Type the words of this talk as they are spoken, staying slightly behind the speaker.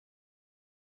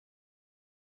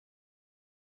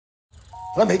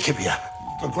Let me give you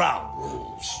the ground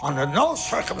rules. Under no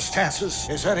circumstances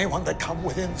is anyone that come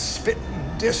within spitting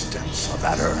distance of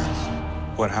that urn.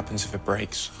 What happens if it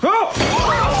breaks? Oh!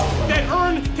 That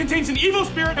urn contains an evil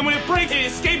spirit, and when it breaks, it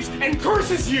escapes and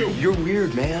curses you! You're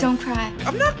weird, man. Don't cry.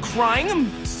 I'm not crying,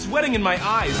 I'm sweating in my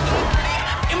eyes.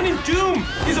 Imminent doom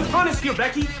is upon us here,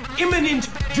 Becky. Imminent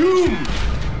doom!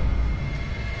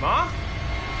 Ma?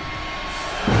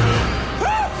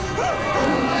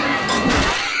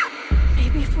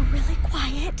 Maybe if we're really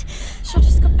quiet, she'll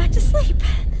just go back to sleep.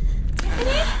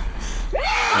 Tiffany?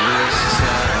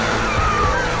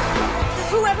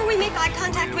 Whoever we make eye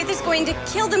contact with is going to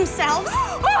kill themselves.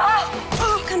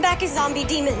 Come back as zombie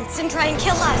demons and try and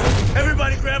kill us.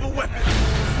 Everybody grab a weapon.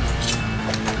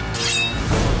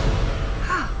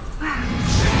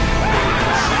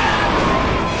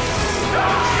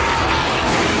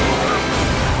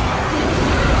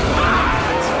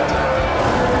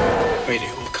 Wait,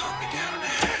 it will calm me down.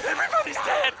 Everybody's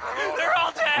dead. They're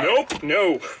all dead. Nope.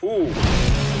 No. Ooh.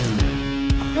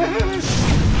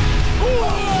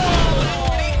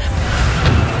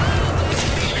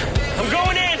 I'm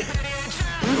going in.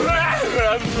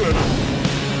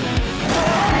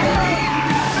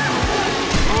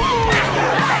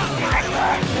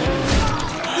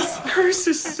 This curse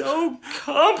is so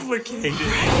complicated.